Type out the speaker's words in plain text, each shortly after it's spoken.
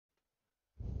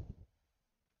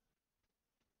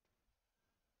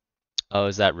Oh,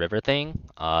 is that river thing?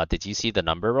 Did you see the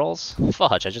number rolls?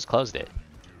 Fudge, I just closed it.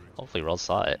 Hopefully Rolls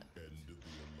saw it.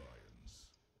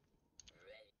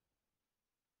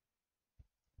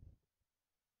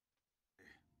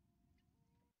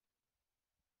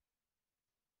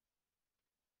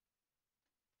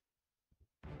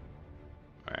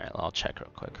 Alright, I'll check real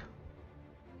quick.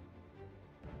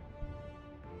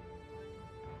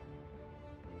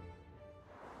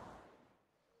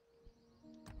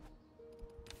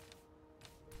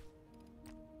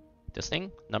 This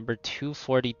thing? Number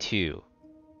 242.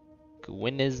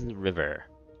 Gwynedd River.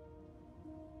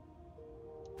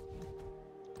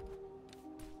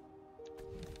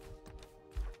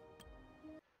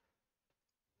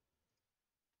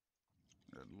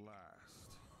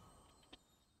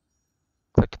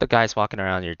 Click the guys walking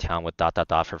around your town with dot dot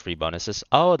dot for free bonuses.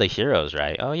 Oh, the heroes,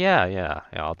 right? Oh yeah, yeah.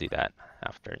 Yeah, I'll do that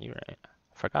after. You're right.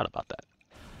 Forgot about that.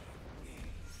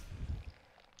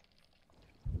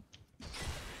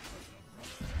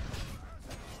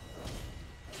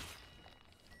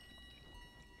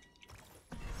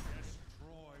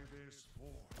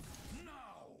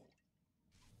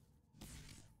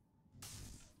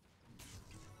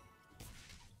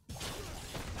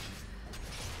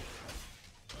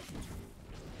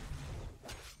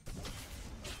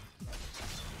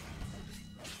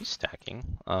 He's stacking.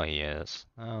 Oh, he is.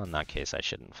 Oh, in that case, I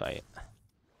shouldn't fight.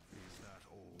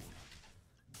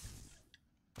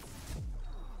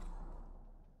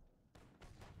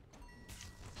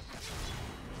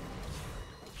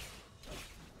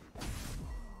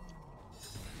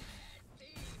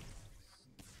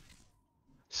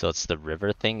 So it's the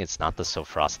river thing, it's not the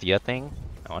Sofrostia thing?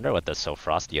 I wonder what the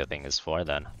Sofrostia thing is for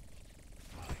then.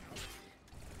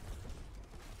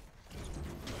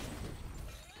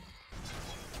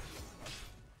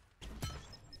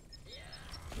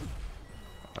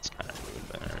 That's kind of rude,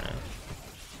 but alright.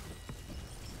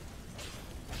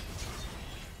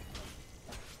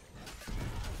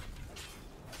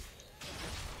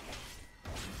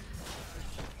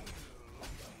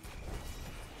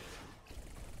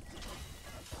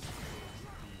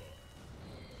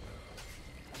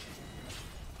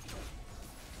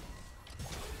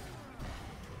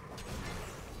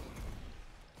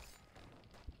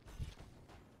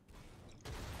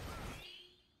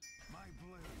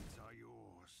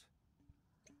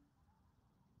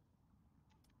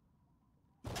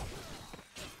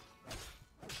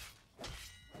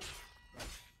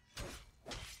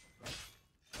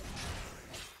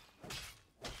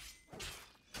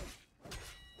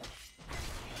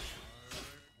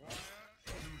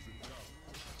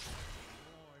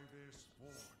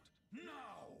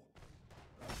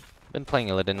 Been playing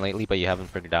Illidan lately, but you haven't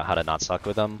figured out how to not suck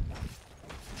with him.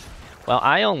 Well,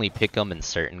 I only pick them in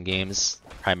certain games,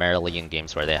 primarily in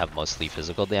games where they have mostly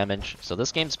physical damage. So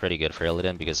this game's pretty good for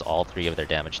Illidan because all three of their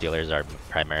damage dealers are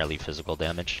primarily physical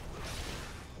damage.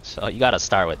 So you gotta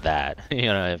start with that. You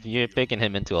know, if you're picking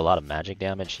him into a lot of magic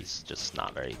damage, he's just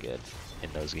not very good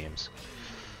in those games.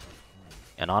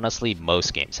 And honestly,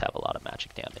 most games have a lot of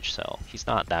magic damage, so he's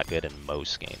not that good in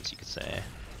most games, you could say.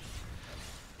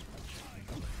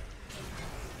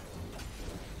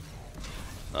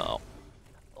 Oh.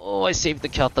 Oh, I saved the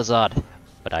Kel'Thuzad,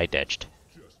 but I ditched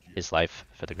his life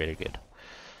for the greater good.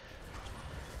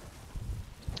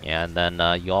 Yeah, and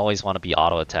then you always want to be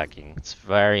auto-attacking. It's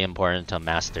very important to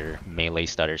master melee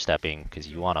stutter stepping, because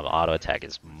you want to auto-attack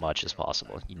as much as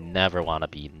possible. You never want to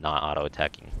be not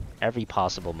auto-attacking. Every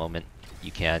possible moment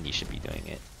you can, you should be doing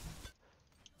it.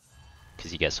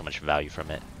 Because you get so much value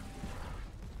from it.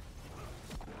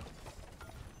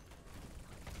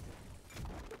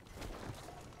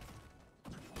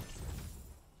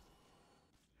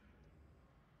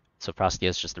 So Frostia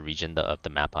is just the region of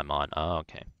the map I'm on. Oh,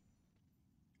 okay.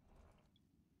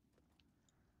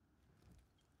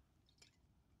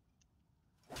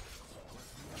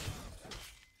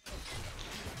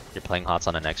 You're playing HOTS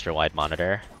on an extra wide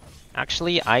monitor.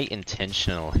 Actually, I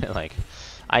intentionally, like,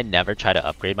 I never try to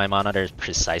upgrade my monitors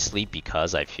precisely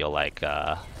because I feel like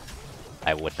I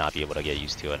would not be able to get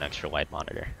used to an extra wide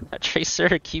monitor. That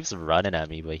Tracer keeps running at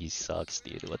me, but he sucks,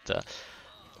 dude. What the?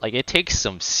 Like, it takes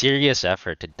some serious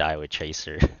effort to die with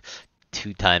Tracer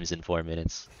 2 times in 4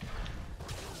 minutes.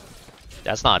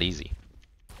 That's not easy.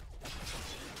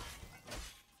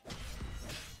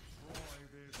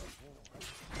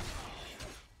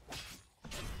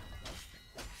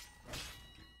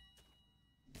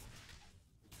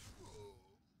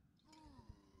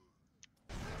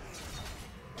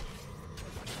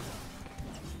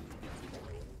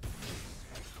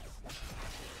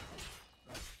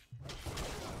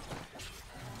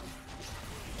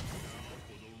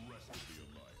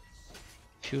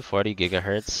 240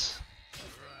 gigahertz.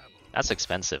 That's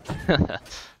expensive.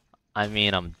 I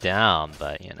mean, I'm down,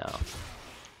 but you know,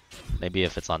 maybe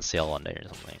if it's on sale one day or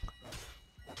something.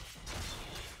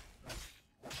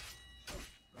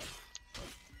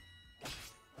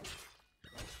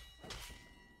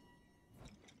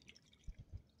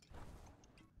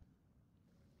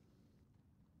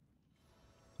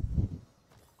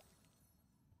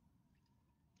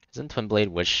 Isn't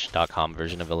TwinBladeWish.com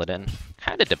version of Illidan?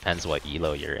 Kinda depends what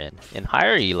elo you're in. In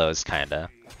higher elos, kinda.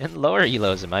 In lower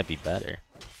elos, it might be better.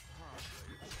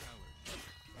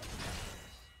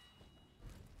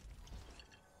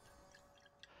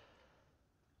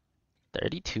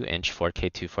 "32-inch 4K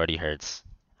 240 Hz.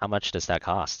 How much does that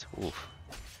cost?" Oof.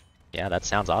 Yeah, that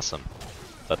sounds awesome,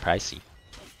 but pricey.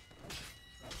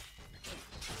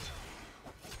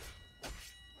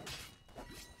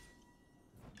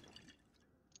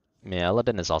 Yeah,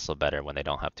 Illidan is also better when they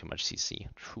don't have too much CC.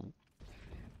 True.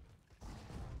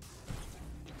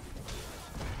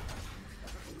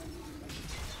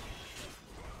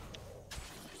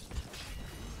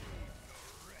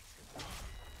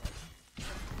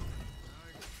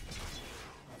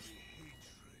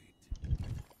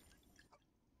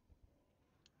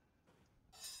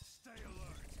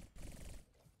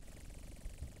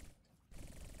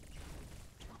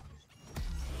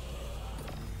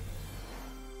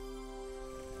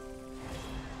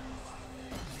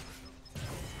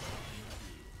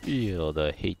 Feel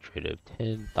the hatred of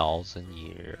 10,000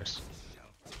 years.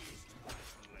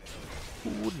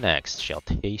 Who next shall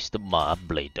taste my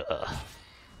blade? Oh,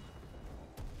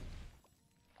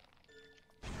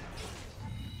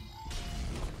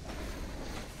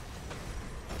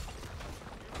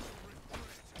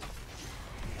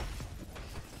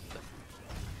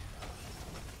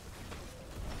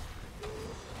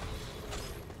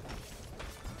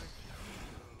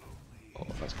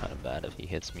 that's kind of bad if he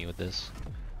hits me with this.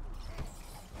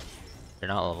 They're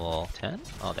not level 10?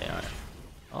 Oh, they are.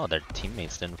 Oh, their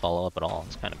teammates didn't follow up at all.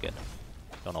 It's kind of good.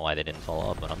 Don't know why they didn't follow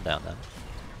up, but I'm down then.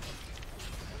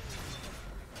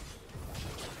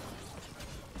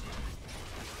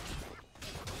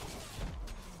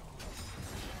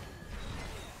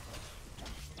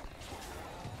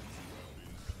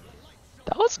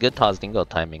 That was good Tozdingo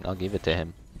timing, I'll give it to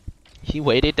him. He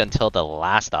waited until the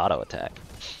last auto attack.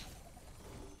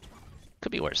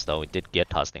 Could be worse though, we did get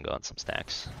Tozdingo on some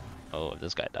stacks. Oh, if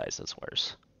this guy dies, that's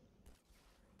worse.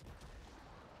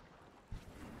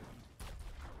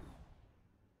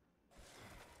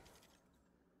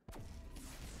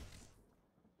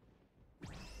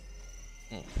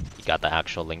 You got the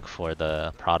actual link for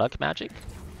the product magic?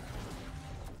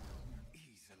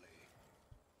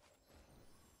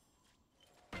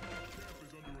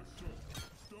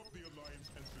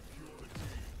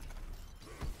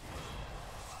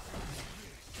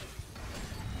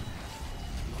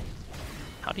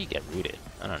 How do you get rooted?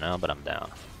 I don't know, but I'm down.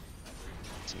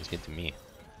 Seems good to me.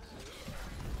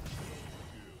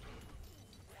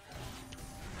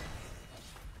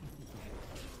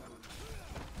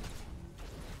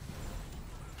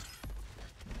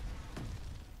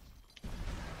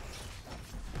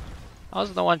 I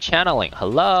was the one channeling.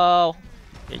 Hello?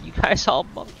 Are you guys all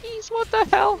monkeys? What the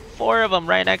hell? 4 of them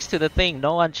right next to the thing.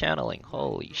 No one channeling.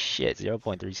 Holy shit.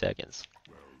 0.3 seconds.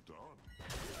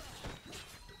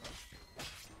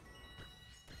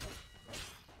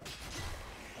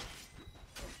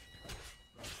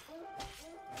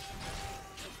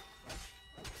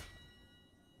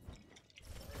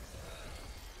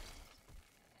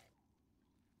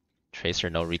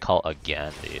 Tracer no recall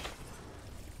again, dude.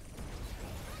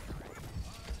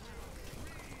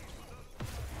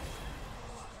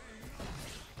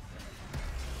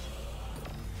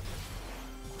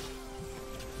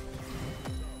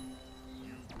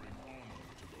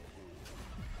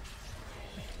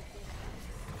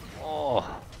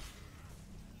 Oh.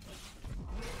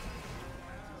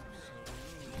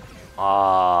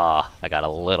 Ah, I got a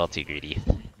little too greedy.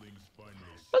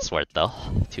 That's worth though.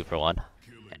 2 for 1.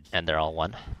 And they're all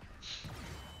 1.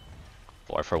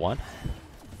 4 for 1.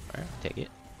 Alright, take it.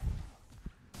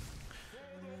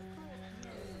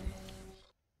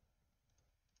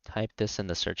 Type this in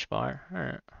the search bar.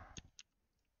 Alright.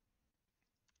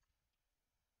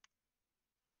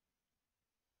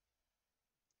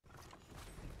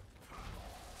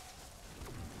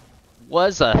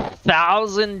 Was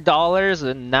 $1,000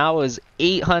 and now is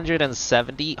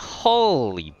 870.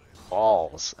 Holy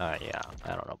balls. Yeah,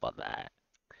 I don't know about that.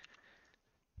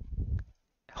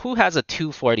 Who has a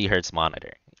 240 Hz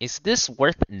monitor? Is this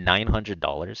worth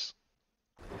 $900?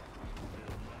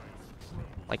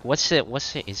 Like, what's it?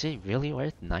 Is it really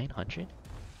worth 900?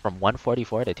 From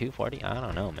 144 to 240? I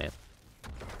don't know, man.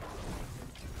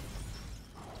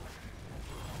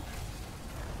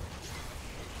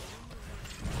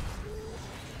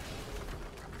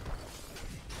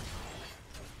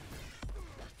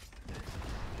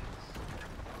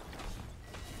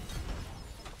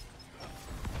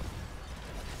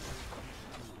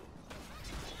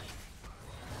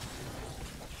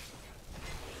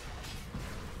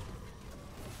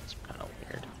 It's kind of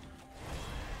weird.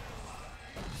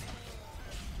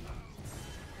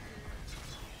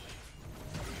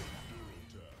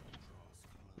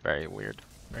 Very weird.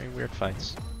 Very weird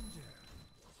fights.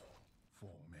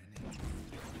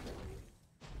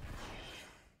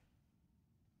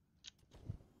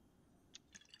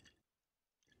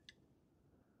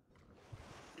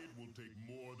 It will take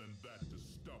more than that to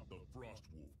stop the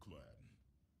Frostwolf clan.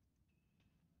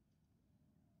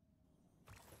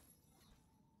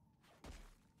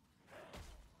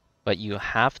 But you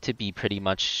have to be pretty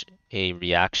much a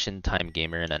reaction time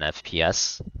gamer in an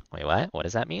FPS. Wait, what? What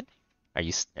does that mean? Are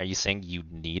you saying you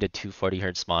need a 240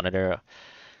 hertz monitor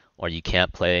or you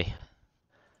can't play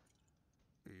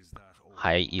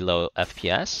high elo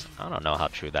FPS? I don't know how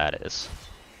true that is.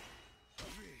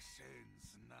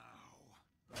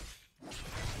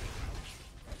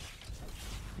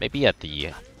 Maybe at the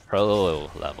pro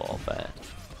level, but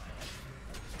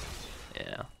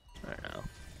yeah, I don't know.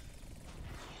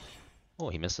 Oh,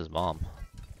 he missed his bomb.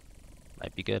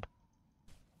 Might be good.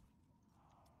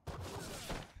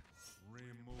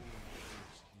 Remove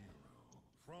this hero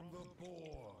from the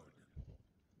board.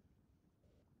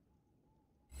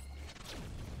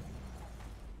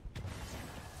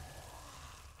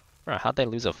 Bro, how'd they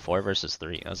lose a 4 versus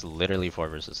 3? That was literally 4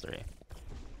 versus 3.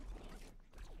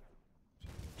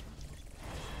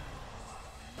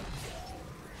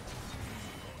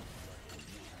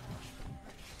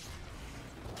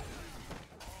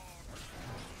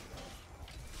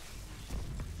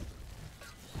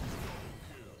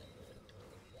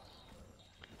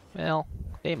 Well,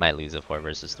 they might lose a 4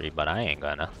 versus 3, but I ain't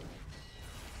gonna.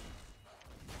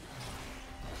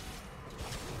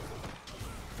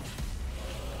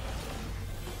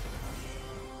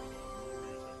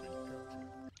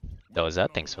 Doza,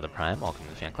 thanks for the prime. Welcome to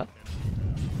the fan club.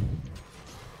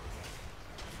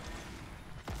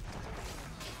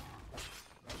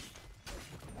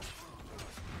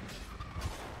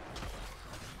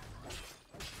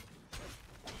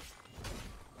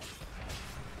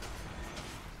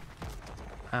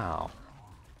 Ow.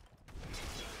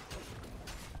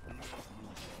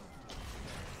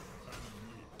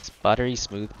 It's buttery,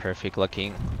 smooth, perfect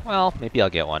looking. Well, maybe I'll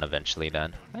get one eventually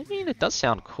then. I mean, it does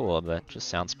sound cool, but it just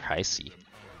sounds pricey.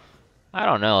 I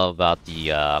don't know about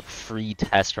the free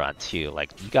test run too.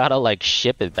 Like, you gotta like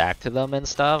ship it back to them and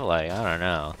stuff. Like, I don't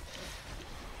know.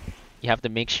 You have to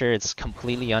make sure it's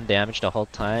completely undamaged the whole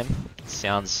time. It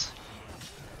sounds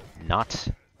not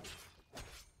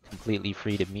completely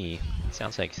free to me. It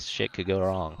sounds like shit could go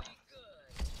wrong.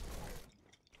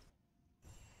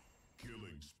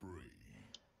 Killing spree.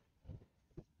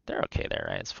 They're okay there,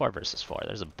 right? It's 4 versus 4.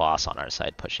 There's a boss on our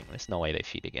side pushing. There's no way they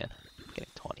feed again.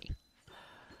 Getting 20.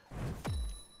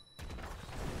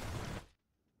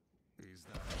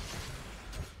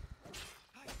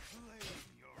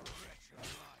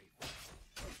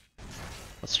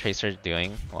 What's Tracer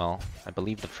doing? Well, I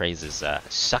believe the phrase is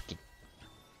sucky.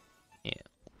 Yeah.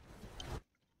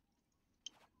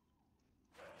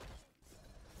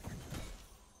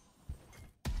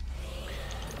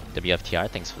 WFTR,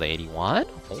 thanks for the 81.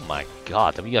 Oh my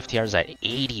god, WFTR is at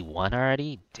 81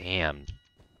 already? Damn.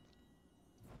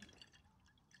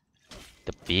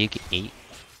 The big 80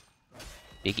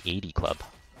 club.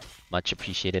 Much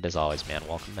appreciated as always, man.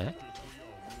 Welcome back.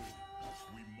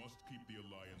 We must keep the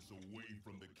alliance away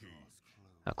from the cave.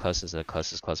 How close is it?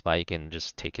 Closest close by, you can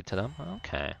just take it to them?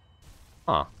 Okay.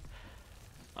 Huh.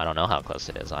 I don't know how close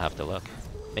it is. I'll have to look.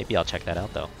 Maybe I'll check that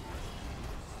out though.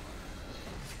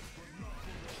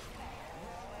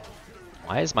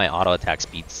 Why is my auto attack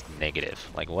speed negative?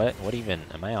 Like what even,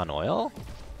 am I on oil?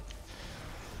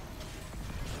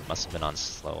 Must have been on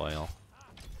slow oil.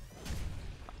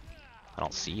 I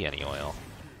don't see any oil.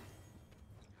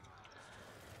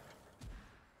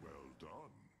 Well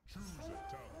done. Choose a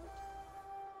talent.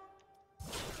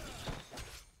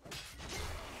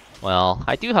 Well,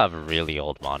 I do have really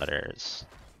old monitors.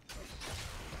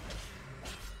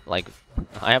 Like,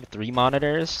 I have 3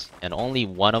 monitors, and only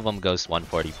one of them goes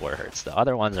 144 Hz. The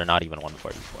other ones are not even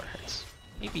 144 Hz.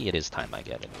 Maybe it is time I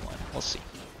get a new one. We'll see.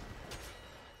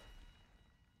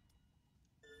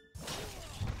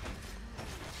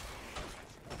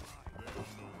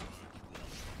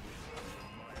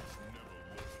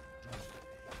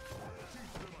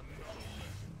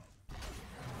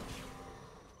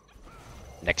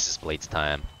 Nexus Blades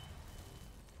time.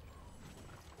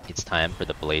 It's time for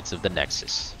the Blades of the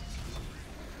Nexus.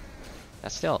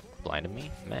 That still blinded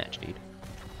me? Match, dude.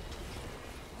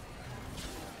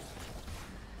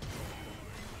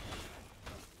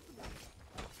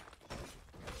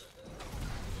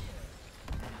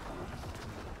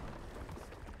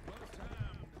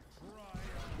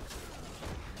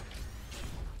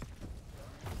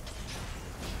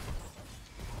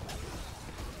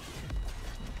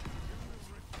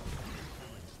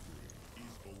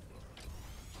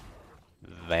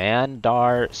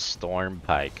 Vandar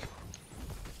Stormpike.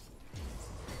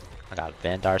 I got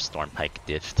Vandar Stormpike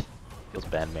diffed. Feels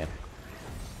bad, man.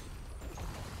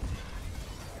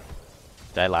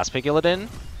 Did I last pick Illidan?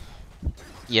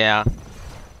 Yeah.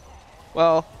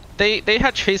 Well, they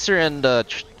had Tracer and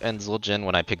Zul'jin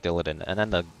when I picked Illidan, and then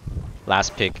the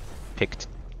last pick picked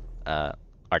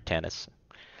Artanis.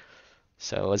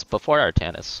 So it was before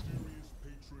Artanis,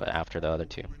 but after the other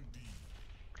two.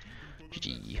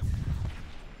 GG.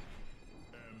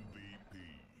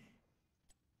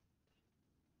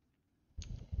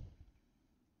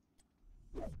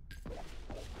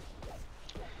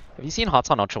 Have you seen HOTS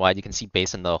on ultra wide? You can see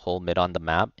base in the whole mid on the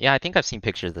map. Yeah, I think I've seen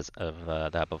pictures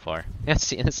of that before.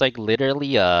 It's like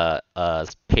literally a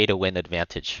pay to win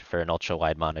advantage for an ultra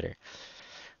wide monitor.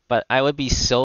 But I would be so